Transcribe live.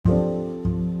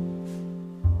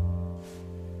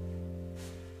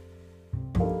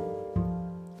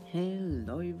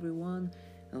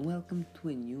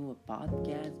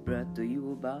podcast brought to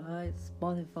you by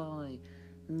Spotify.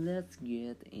 Let's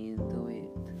get into it.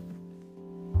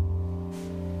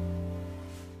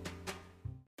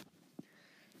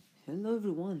 Hello,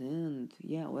 everyone, and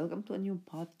welcome to a new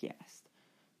podcast.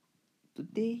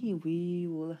 Today, we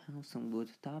will have some good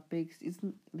topics. It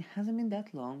hasn't been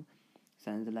that long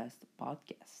since the last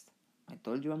podcast. I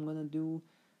told you I'm gonna do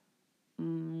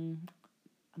them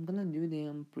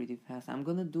pretty fast. I'm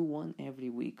gonna do one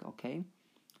every week, okay?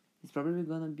 It's probably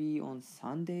gonna be on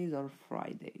Sundays or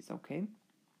Fridays, okay?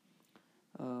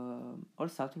 Or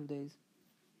Saturdays.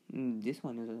 This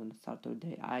one is on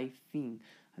Saturday, I think.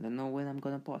 I don't know when I'm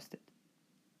gonna post it.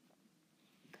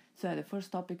 So the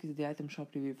first topic is the item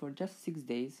shop review for just 6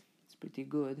 days. It's pretty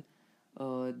good.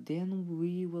 Then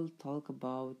we will talk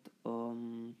about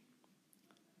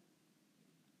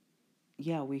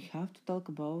we have to talk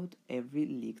about every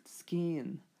leaked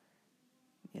skin.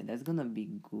 Yeah, that's gonna be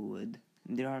good.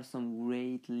 There are some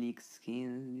great leaked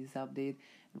skins in this update.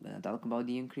 I'm gonna talk about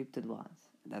the encrypted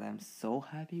ones that I'm so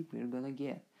happy we're gonna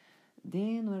get.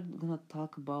 Then we're gonna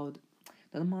talk about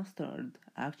that Mustard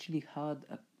actually had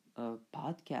a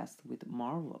podcast with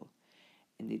Marvel,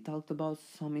 and they talked about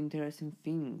some interesting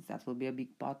things. That will be a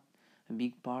big part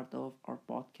of our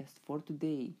podcast for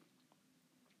today.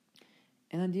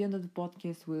 And at the end of the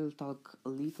podcast, we'll talk a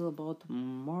little about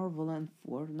Marvel and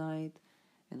Fortnite,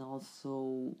 and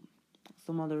also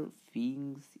some other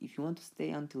things. If you want to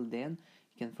stay until then,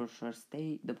 you can for sure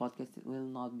stay. The podcast will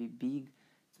not be big.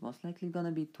 It's most likely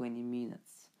gonna be 20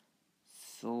 minutes.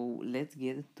 So let's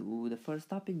get to the first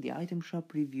topic, the item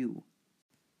shop review.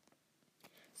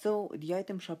 So the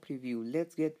item shop review,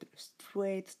 let's get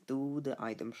straight to the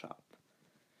item shop.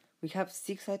 We have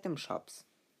 6 item shops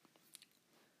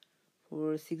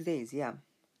for 6 days, yeah.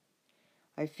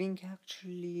 I think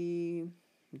actually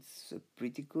it's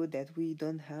pretty good that we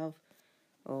don't have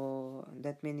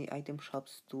that many item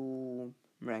shops to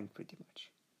rank pretty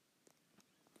much.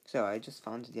 So I just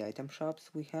found the item shops.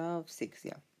 We have 6,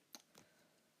 yeah.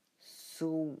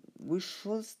 So we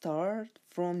should start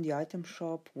from the item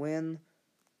shop when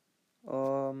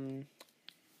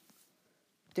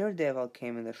Daredevil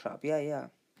came in the shop. Yeah.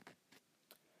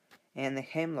 And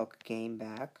Hemlock came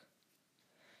back.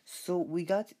 So we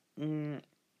got the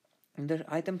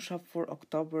item shop for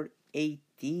October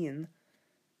 18.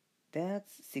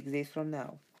 That's 6 days from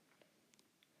now.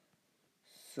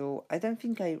 So I don't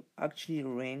think I actually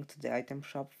ranked the item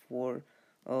shop for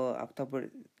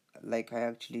October like I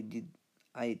actually did.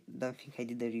 I don't think I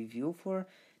did a review for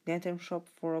the item shop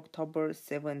for October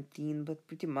 17, but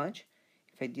pretty much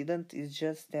if I didn't, it's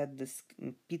just that the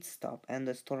Pit Stop and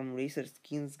the Storm Racer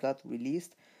skins got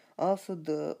released. Also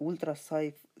the Ultra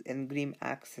Scythe and Grim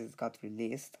Axes got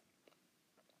released.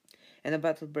 And the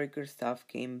Battle Breaker stuff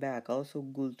came back, also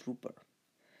Ghoul Trooper.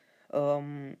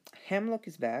 Hemlock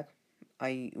is back.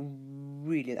 I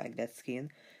really like that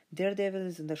skin. Daredevil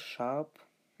is in the shop.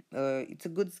 It's a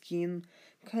good skin.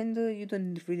 Kinda, you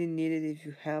don't really need it if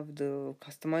you have the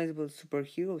customizable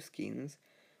superhero skins.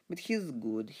 But he's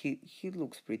good. He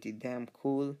looks pretty damn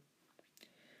cool.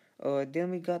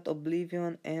 Then we got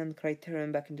Oblivion and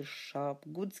Criterion back in the shop.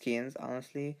 Good skins,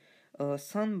 honestly.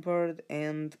 Sunbird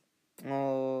and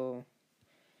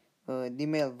the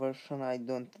male version, I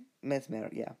don't... Mesmer,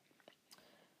 yeah.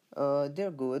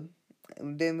 They're good.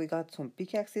 And then we got some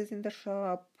pickaxes in the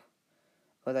shop.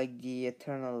 Like the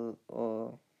Eternal...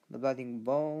 the Bloody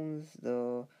Bones,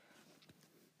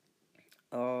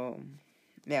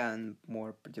 and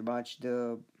more pretty much.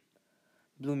 The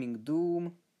Blooming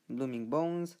Doom, Blooming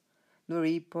Bones, the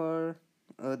Reaper,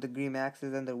 the Grim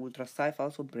Axes and the Ultra Scythe,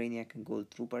 also Brainiac and Gold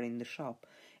Trooper in the shop.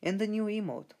 And the new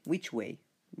emote, Which Way?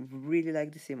 Really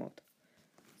like this emote.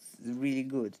 It's really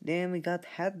good. Then we got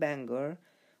Headbanger,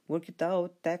 Work It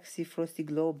Out, Taxi, Frosty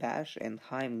Glow, Bash, and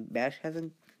Heim. Bash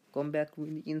hasn't come back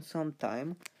really in some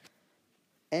time.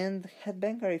 And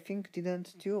Headbanger, I think,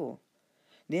 didn't too.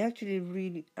 They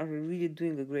actually are really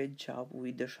doing a great job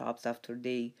with the shops after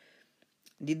they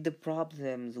did the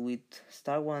problems with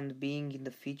Star One being in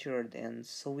the featured and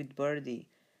so with Birdie.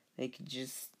 Like,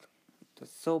 just it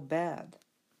was so bad.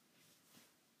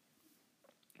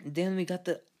 Then we got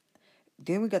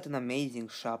an amazing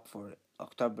shop for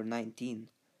October 19.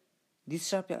 This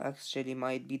shop actually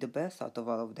might be the best out of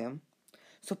all of them.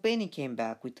 So Penny came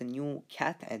back with a new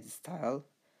cat ad style.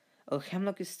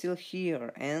 Hemlock is still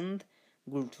here, and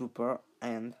Ghoul Trooper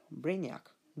and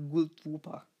Brainiac. Ghoul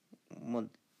Trooper, what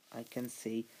I can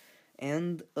say.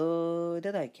 And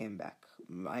Deadeye came back.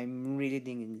 I'm really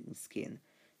digging the skin.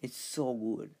 It's so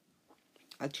good.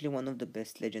 Actually, one of the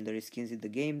best legendary skins in the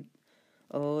game.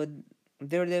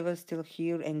 Daredevil still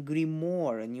here, and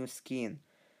Grimoire, a new skin.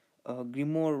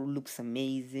 Grimoire looks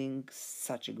amazing,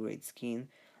 such a great skin.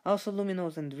 Also,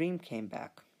 Luminous and Dream came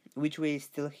back. Which Way is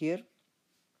still here.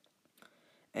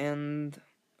 And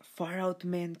Far Out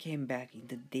Man came back in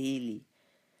the daily.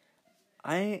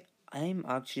 I'm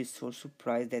actually so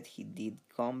surprised that he did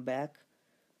come back.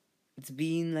 It's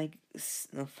been like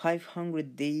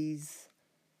 500 days.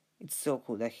 It's so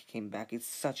cool that he came back. It's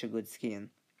such a good skin.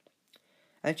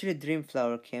 Actually,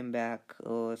 Dreamflower came back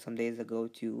some days ago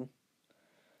too.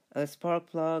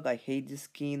 Sparkplug, I hate this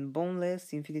skin.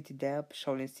 Boneless, Infinity Dap,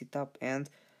 Shaolin Sit Up, and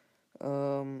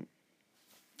um,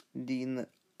 the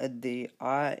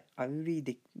Ivory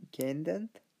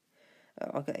Decandent.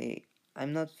 Okay,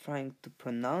 I'm not trying to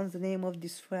pronounce the name of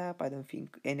this rap. I don't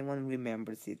think anyone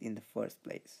remembers it in the first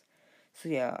place. So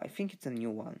yeah, I think it's a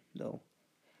new one though.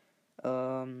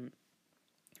 Um,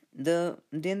 the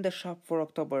shop for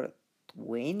October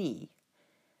 20,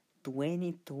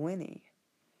 2020.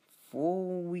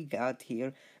 Before we got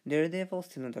here, Daredevil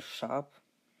still in the shop.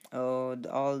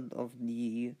 All of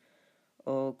the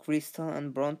Crystal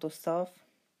and Bronto stuff.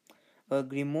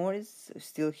 Grimoire is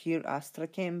still here. Astra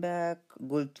came back.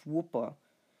 Gold Whoopa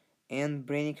and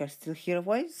Brainiac are still here.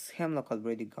 Why is Hemlock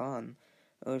already gone?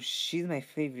 She's my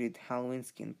favorite Halloween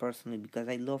skin personally because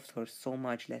I loved her so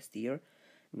much last year.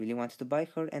 Really wanted to buy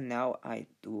her, and now I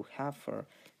do have her.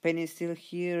 Penny is still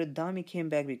here. Dummy came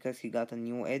back because he got a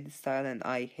new edit style, and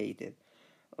I hate it.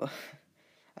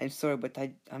 I'm sorry, but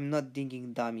I'm not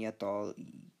digging Dummy at all.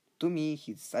 To me,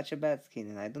 he's such a bad skin,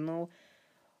 and I don't know.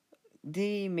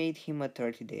 They made him a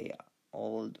 30-day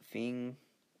old thing,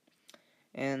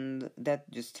 and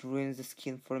that just ruins the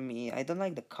skin for me. I don't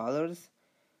like the colors.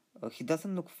 He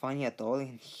doesn't look funny at all,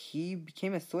 and he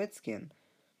became a sweat skin.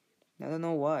 I don't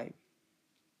know why,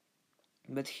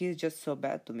 but he's just so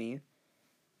bad to me.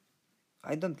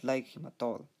 I don't like him at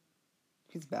all.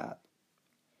 He's bad,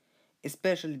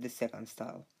 especially the second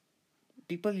style.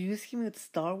 People use him with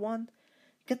Star One.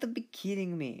 You gotta be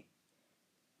kidding me.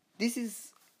 This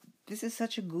is this is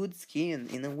such a good skin.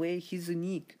 In a way, he's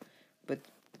unique, but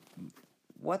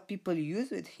what people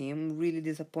use with him really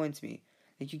disappoints me.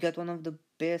 Like, you got one of the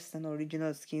best and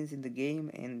original skins in the game,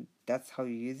 and that's how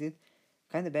you use it.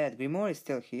 Kinda bad. Grimoire is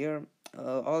still here.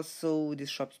 Also, this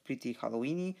shop's pretty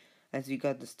Halloweeny, as we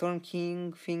got the Storm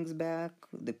King things back,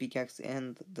 the pickaxe,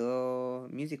 and the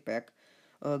music pack.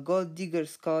 Gold Digger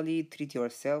Scully, Treat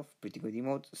Yourself, pretty good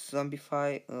emote.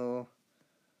 Zombify,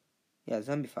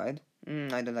 Zombified.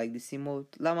 I don't like this emote.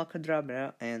 Llama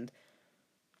Kadabra and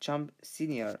Chump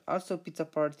Senior. Also Pizza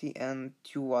Party and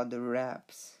two other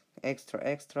raps. Extra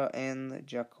Extra and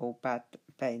Jacko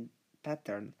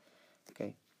Pattern.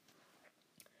 Okay.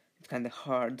 It's kinda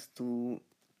hard to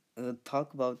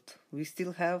talk about. We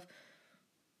still have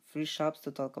 3 shops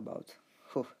to talk about.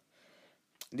 Whew.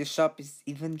 This shop is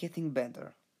even getting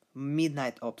better.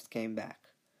 Midnight Ops came back.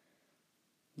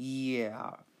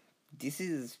 Yeah, this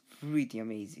is pretty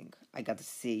amazing. I gotta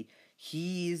say,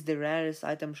 he is the rarest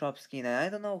item shop skin, and I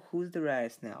don't know who's the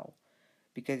rarest now,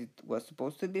 because it was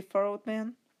supposed to be Far Out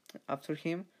Man after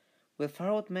him. Well, Far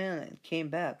Out Man came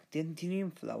back. Then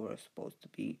Dream Flower was supposed to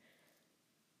be.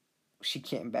 She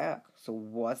came back. So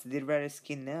what's the rarest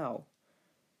skin now?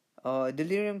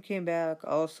 Delirium came back.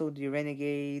 Also the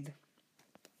Renegade.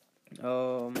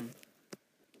 Um,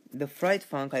 the Fright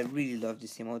Funk. I really love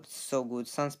this emote. It's so good.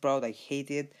 Sunsprout. I hate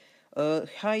it.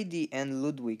 Heidi and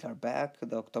Ludwig are back.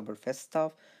 The Oktoberfest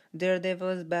stuff. Daredevil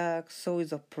is back. So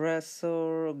is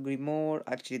Oppressor. Grimoire.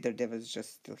 Actually, Daredevil is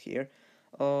just still here.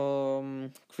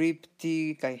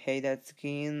 Cryptic. I hate that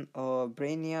skin.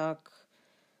 Brainiac.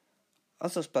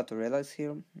 Also, Splatterella is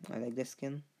here. I like the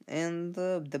skin. And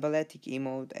the balletic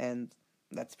emote, and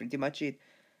that's pretty much it.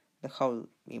 The whole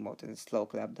emote and slow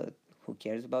clap, who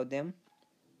cares about them?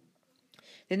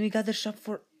 Then we got the shop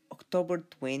for October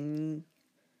 2020.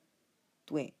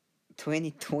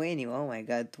 Oh my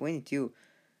god, 22.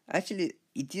 Actually,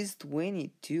 it is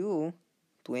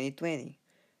 2020.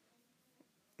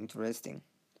 Interesting.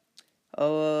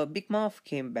 Big Mouth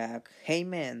came back. Hey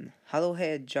man, Hello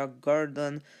Head, Jack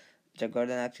Gordon. Jack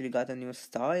Gordon actually got a new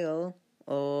style.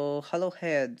 Hello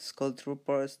Head, Skull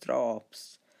Troopers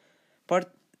drops.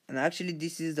 And actually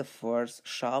this is the first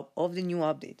shop of the new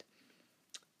update.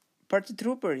 Party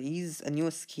Trooper is a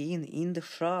new skin in the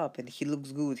shop, and he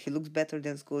looks good. He looks better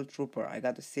than Skull Trooper, I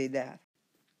gotta say that.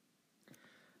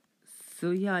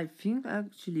 So yeah, I think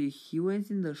actually he was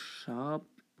in the shop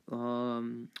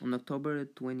on October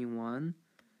 21,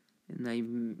 and I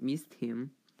missed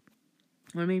him,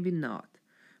 or maybe not.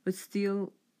 But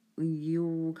still,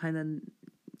 you kind of,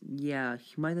 yeah,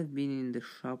 he might have been in the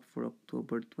shop for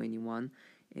October 21,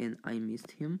 and I missed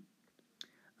him.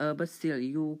 But still,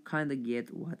 you kinda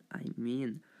get what I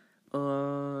mean.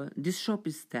 This shop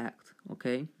is stacked.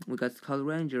 Okay, we got Skull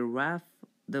Ranger, Raph.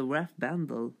 The Raph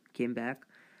bundle came back.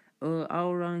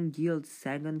 Auron Guild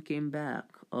Sagan came back.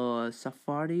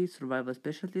 Safari Survival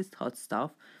Specialist, Hot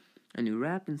Stuff, a new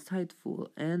rap, Insightful,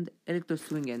 and Electro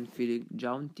Swing and feeling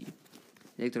jaunty.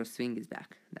 Electro Swing is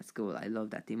back. That's cool. I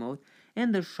love that emote.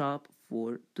 And the shop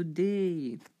for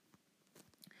today.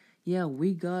 Yeah,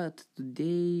 we got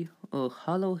today a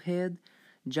Hollowhead,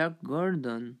 Jack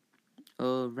Gordon,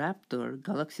 a Raptor,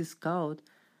 Galaxy Scout,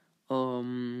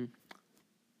 um,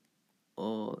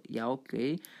 yeah,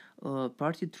 okay,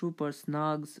 Party Trooper,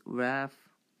 Snugs, Raph,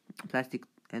 Plastic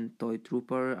and Toy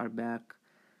Trooper are back.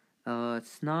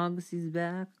 Snugs is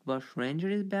back, Bush Ranger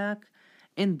is back,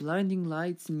 and Blinding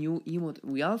Lights new emote.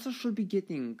 We also should be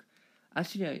getting.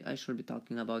 Actually, I should be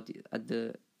talking about it at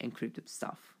the encrypted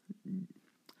stuff.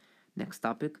 Next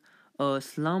topic.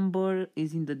 Slumber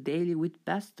is in the daily with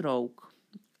Backstroke,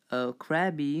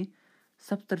 Krabby,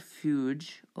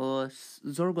 Subterfuge,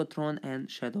 Zorgotron, and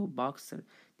Shadow Boxer.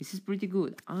 This is pretty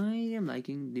good. I am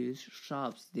liking these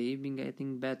shops. They've been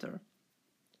getting better.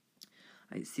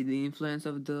 I see the influence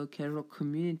of the Carol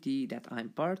community that I'm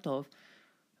part of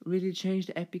really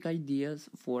changed epic ideas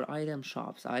for item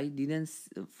shops. I didn't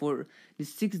for the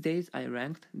 6 days I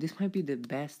ranked. This might be the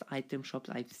best item shops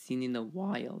I've seen in a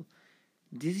while.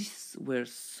 These were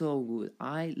so good.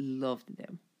 I loved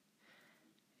them.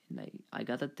 And I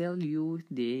gotta tell you,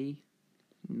 they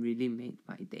really made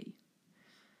my day.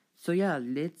 So yeah,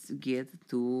 let's get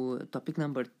to topic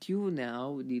number 2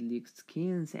 now, the leaked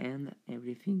skins and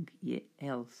everything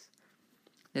else.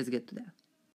 Let's get to that.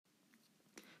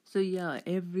 So yeah,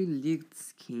 every leaked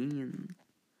skin.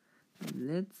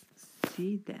 Let's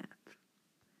see that.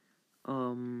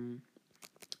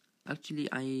 Actually,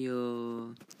 I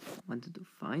wanted to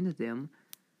find them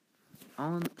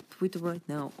on Twitter right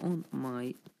now on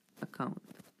my account.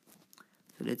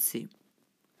 So let's see.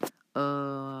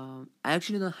 I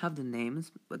actually don't have the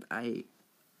names, but I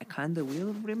kinda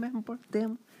will remember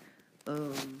them.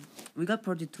 We got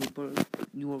Party Trooper.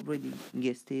 You already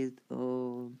guessed it.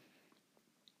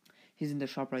 He's in the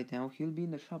shop right now. He'll be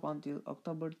in the shop until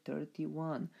October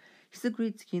 31. He's a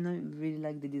great skin. I really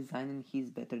like the design, and he's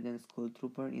better than Skull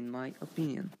Trooper in my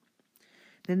opinion.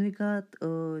 Then we got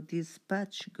this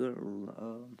patch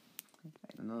girl.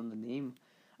 I don't know the name.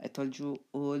 I told you,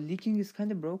 leaking is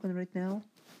kind of broken right now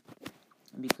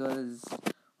because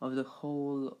of the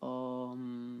whole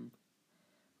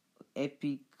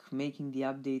Epic making the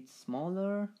updates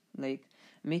smaller, like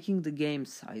making the game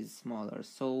size smaller.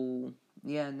 So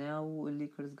yeah, now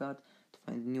leakers got to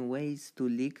find new ways to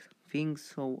leak things,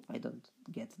 so I don't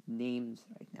get names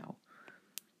right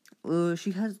now.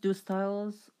 She has two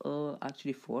styles,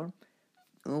 actually four.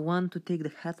 One to take the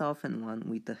hat off and one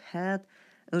with the hat.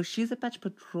 She's a patch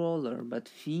patroller, but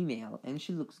female, and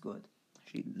she looks good.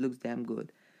 She looks damn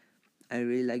good. I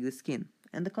really like the skin.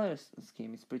 And the color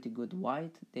scheme is pretty good.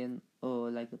 White, then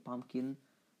like the pumpkin,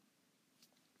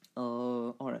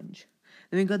 orange.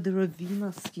 Then we got the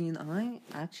Ravina skin. I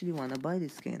actually wanna buy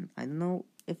this skin. I don't know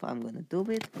if I'm gonna do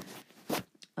it.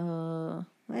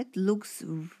 It looks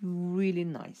really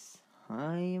nice.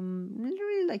 I'm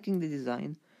really liking the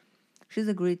design. She's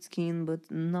a great skin,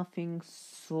 but nothing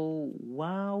so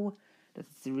wow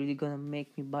that's really gonna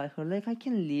make me buy her. Like, I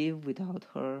can live without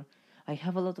her. I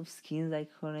have a lot of skins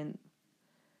like her, and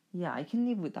yeah, I can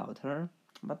live without her,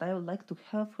 but I would like to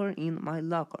have her in my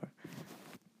locker.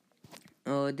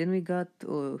 Then we got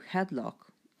Headlock.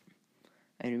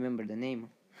 I remember the name.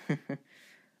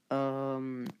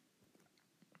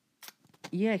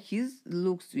 Yeah, his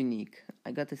looks unique.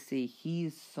 I gotta say,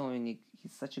 he's so unique.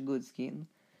 He's such a good skin.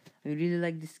 I really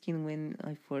like the skin when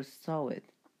I first saw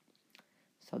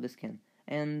the skin.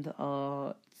 And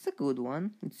it's a good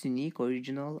one. It's unique,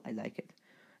 original. I like it.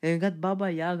 And we got Baba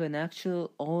Yaga, an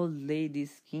actual old lady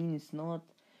skin. It's not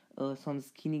some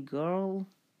skinny girl,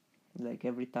 like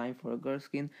every time for a girl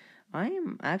skin. I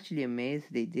am actually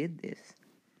amazed they did this,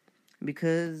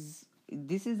 because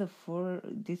this is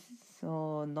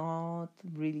not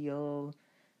really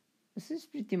this is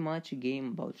pretty much a game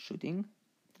about shooting.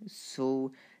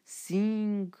 So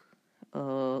seeing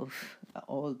an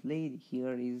old lady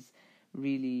here is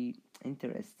really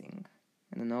interesting.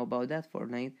 I don't know about that,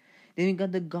 Fortnite. Then we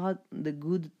got the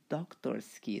good doctor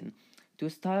skin. Two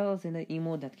styles and an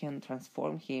emo that can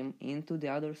transform him into the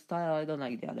other style. I don't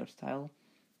like the other style,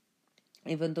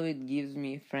 even though it gives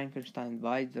me Frankenstein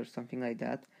vibes or something like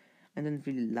that. I don't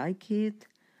really like it.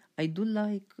 I do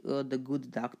like the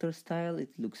good doctor style. It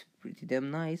looks pretty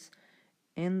damn nice.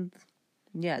 And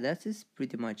yeah, that is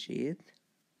pretty much it.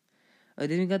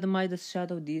 Then we got the Midas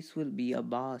Shadow. This will be a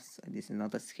boss. This is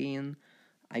not a skin.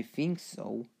 I think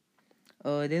so.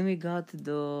 Then we got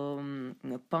the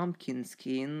pumpkin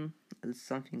skin,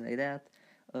 something like that.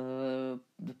 The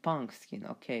punk skin.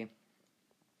 Okay,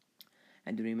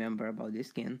 I do remember about this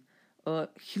skin.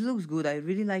 He looks good. I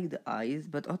really like the eyes,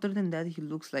 but other than that, he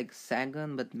looks like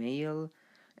Sagan but male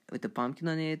with a pumpkin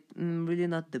on it. Really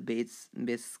not the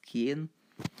best skin.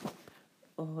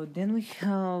 Then we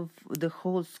have the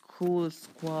whole school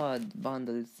squad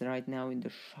bundles right now in the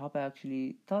shop. I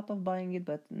actually thought of buying it,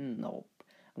 but nope.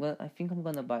 Well, I think I'm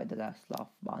gonna buy the Last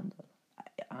Laugh bundle.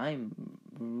 I'm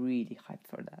really hyped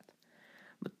for that.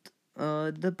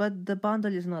 But the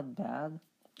bundle is not bad.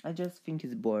 I just think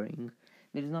it's boring.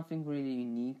 There's nothing really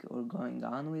unique or going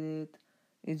on with it.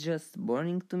 It's just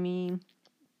boring to me.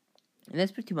 And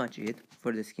that's pretty much it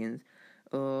for the skins.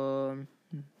 Um,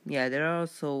 yeah, there are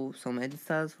also some edit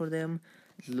styles for them.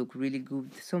 They look really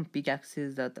good. Some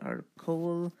pickaxes that are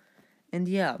cool. And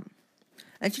yeah,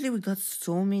 actually we got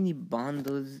so many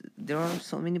bundles. There are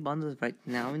so many bundles right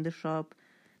now in the shop.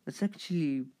 That's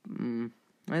actually, I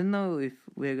don't know if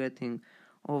we're getting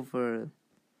over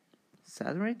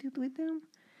saturated with them.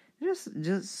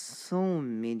 Just so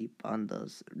many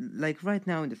bundles. Like right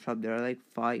now in the shop there are like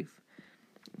 5.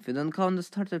 If you don't count the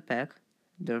starter pack,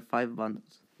 there are 5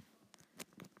 bundles.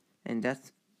 And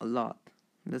that's a lot.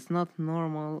 That's not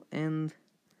normal, and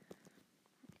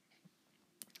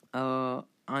but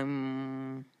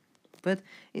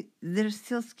there's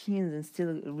still skins and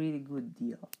still a really good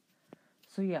deal.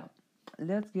 So yeah,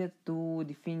 let's get to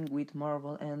the thing with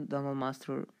Marvel and Donald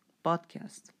Master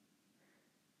podcast.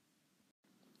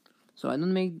 So I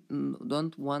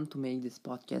don't want to make this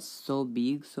podcast so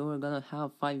big, so we're gonna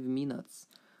have 5 minutes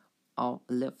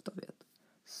left of it.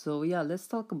 So yeah, let's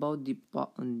talk about the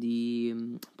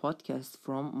podcast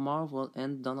from Marvel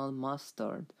and Donald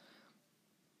Mustard.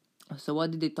 So what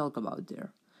did they talk about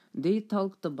there? They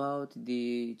talked about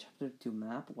the Chapter 2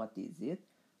 map, what is it?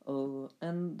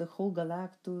 And the whole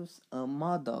Galactus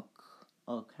Modok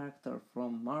character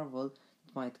from Marvel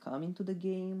might come into the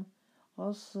game.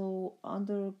 Also,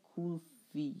 other cool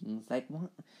things, like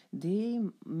they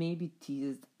maybe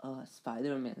teased a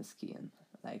Spider-Man skin.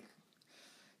 Like,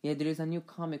 yeah, there is a new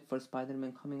comic for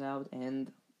Spider-Man coming out,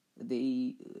 and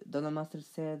Donald Master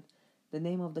said the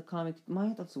name of the comic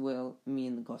might as well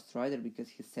mean Ghost Rider because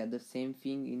he said the same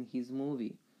thing in his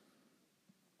movie.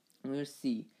 We'll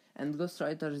see. And Ghost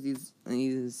Rider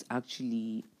is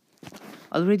actually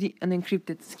already an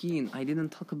encrypted skin. I didn't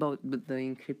talk about the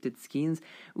encrypted skins.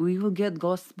 We will get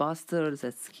Ghostbusters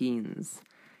as skins.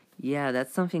 Yeah,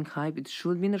 that's something hype. It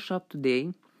should be in the shop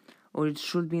today, or it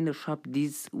should be in the shop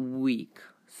this week.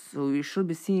 So we should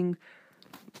be seeing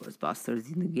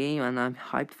Ghostbusters in the game, and I'm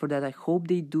hyped for that. I hope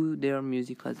they do their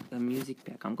music as a music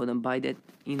pack. I'm gonna buy that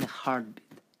in a heartbeat.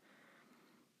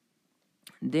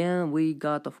 Then we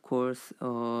got, of course,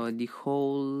 the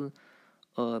whole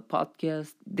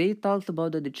podcast. They talked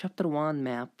about that the chapter 1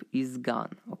 map is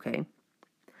gone, okay?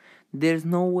 There's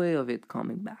no way of it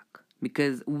coming back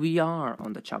because we are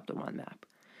on the chapter 1 map.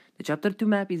 The chapter 2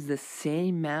 map is the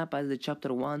same map as the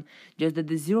chapter 1, just that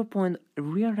the 0 point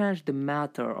rearranged the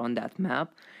matter on that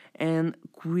map and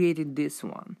created this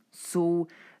one. So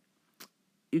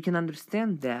you can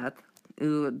understand that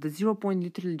the 0 point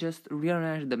literally just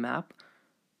rearranged the map.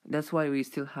 That's why we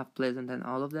still have Pleasant and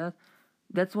all of that.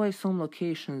 That's why some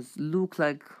locations look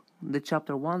like the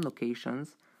chapter 1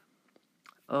 locations.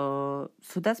 So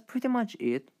that's pretty much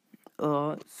it.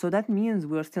 So that means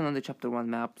we're still on the chapter 1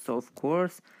 map. So of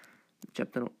course,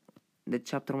 the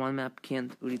chapter 1 map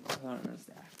can't return us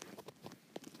that.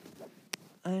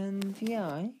 And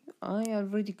yeah, I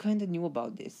already kind of knew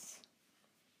about this.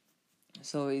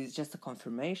 So it's just a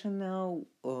confirmation now.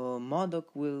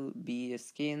 Modok will be a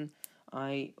skin.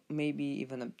 I maybe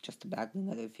even just a backbling.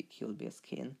 I don't think he'll be a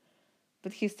skin,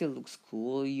 but he still looks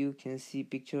cool. You can see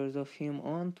pictures of him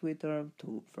on Twitter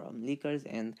too, from leakers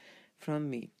and from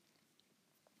me.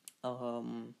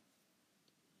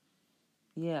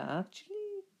 Yeah,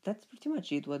 actually, that's pretty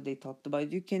much it. What they talked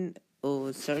about. You can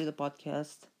search the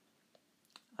podcast.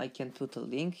 I can put a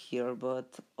link here,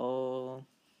 but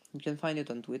you can find it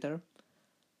on Twitter.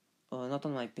 Not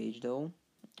on my page though.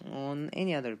 On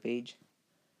any other page.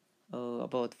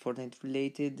 About Fortnite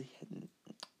related.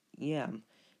 Yeah,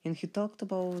 and he talked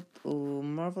about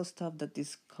Marvel stuff that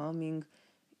is coming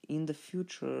in the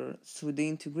future. So the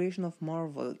integration of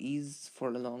Marvel is for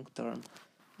the long term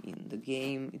in the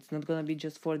game. It's not gonna be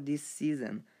just for this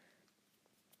season.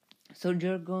 So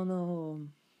they're gonna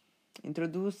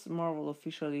introduce Marvel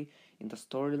officially in the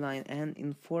storyline and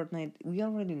in Fortnite. We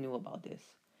already knew about this.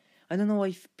 I don't know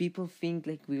if people think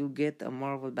like we'll get a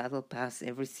Marvel Battle Pass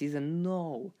every season.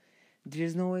 No,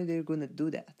 there's no way they're gonna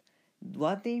do that.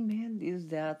 What they meant is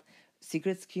that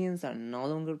secret skins are no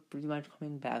longer pretty much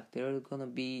coming back. They're gonna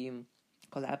be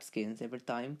collab skins every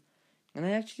time, and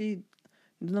I actually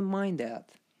don't mind that,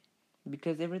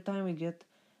 because every time we get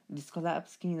this collab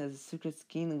skin as a secret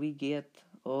skin, we get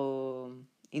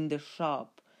in the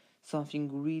shop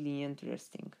something really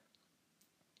interesting.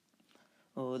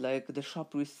 Like the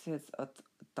shop resets at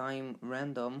time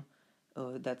random.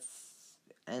 That's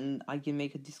and I can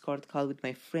make a Discord call with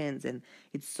my friends, and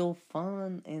it's so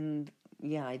fun. And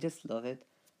yeah, I just love it.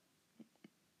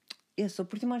 Yeah, so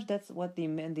pretty much that's what they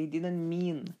meant. They didn't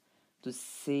mean to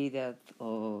say that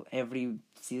every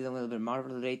season will be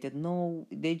Marvel related. No,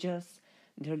 they're just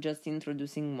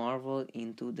introducing Marvel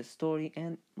into the story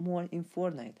and more in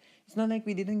Fortnite. It's not like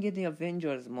we didn't get the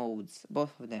Avengers modes,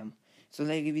 both of them. So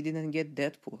like we didn't get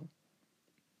Deadpool.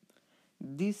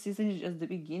 This season is just the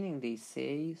beginning, they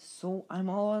say, so I'm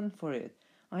all on for it.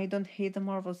 I don't hate the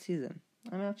Marvel season.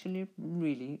 I'm actually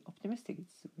really optimistic.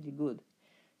 It's really good.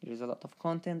 There is a lot of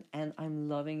content and I'm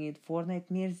loving it. Fortnite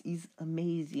Mirrors is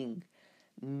amazing.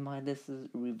 This is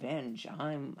revenge.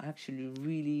 I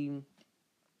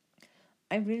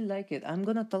really like it. I'm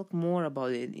gonna talk more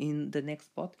about it in the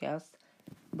next podcast,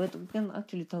 but we can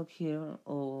actually talk here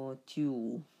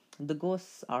too. The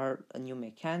ghosts are a new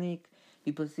mechanic.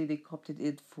 People say they copied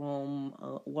it from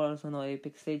Warzone or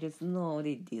Apex Legends. No,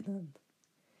 they didn't.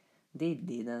 They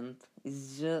didn't.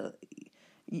 It's just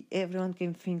everyone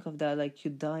can think of that, like you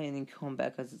die and you come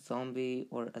back as a zombie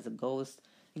or as a ghost.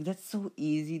 Like, that's so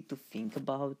easy to think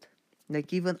about.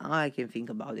 Like even I can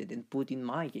think about it and put in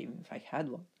my game if I had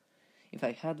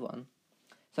one.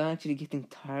 So I'm actually getting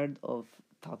tired of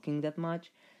talking that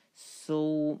much.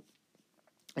 So,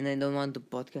 and I don't want the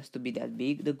podcast to be that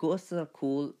big. The ghosts are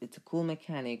cool. It's a cool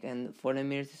mechanic, and for the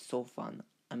mirrors is so fun.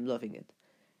 I'm loving it.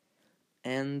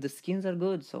 And the skins are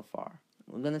good so far.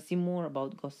 We're gonna see more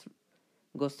about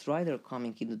Ghost Rider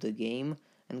coming into the game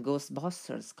and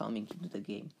Ghostbusters coming into the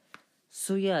game.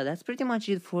 So yeah, that's pretty much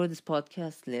it for this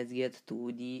podcast. Let's get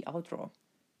to the outro.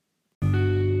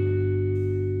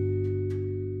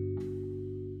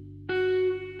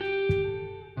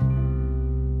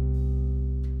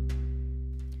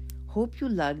 Hope you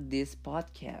liked this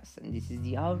podcast, and this is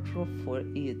the outro for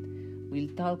it.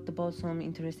 We'll talk about some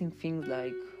interesting things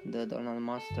like the Donald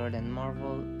Mustard and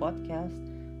Marvel podcast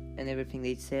and everything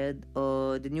they said,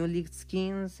 the new leaked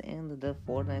skins, and the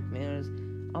Fortnite Mirrors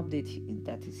update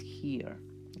that is here.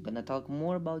 I'm gonna talk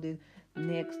more about it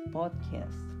next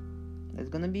podcast. That's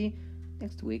gonna be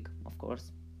next week, of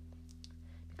course.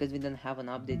 Because we don't have an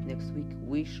update next week,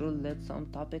 we should let some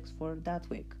topics for that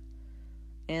week.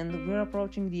 And we're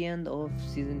approaching the end of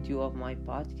season 2 of my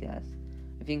podcast.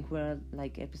 I think we're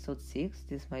like episode 6.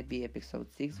 This might be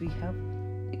episode 6. We have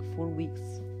like 4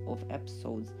 weeks of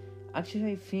episodes.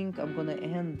 Actually, I think I'm gonna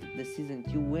end the season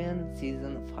 2 when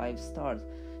season 5 starts.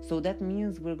 So that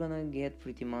means we're gonna get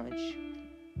pretty much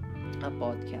a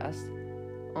podcast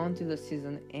until the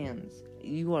season ends.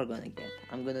 You are gonna get.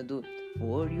 I'm gonna do it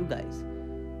for you guys.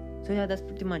 So yeah, that's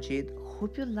pretty much it.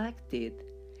 Hope you liked it.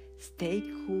 Stay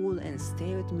cool and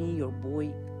stay with me, your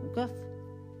boy Guff.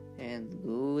 And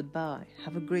goodbye.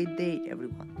 Have a great day,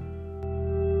 everyone.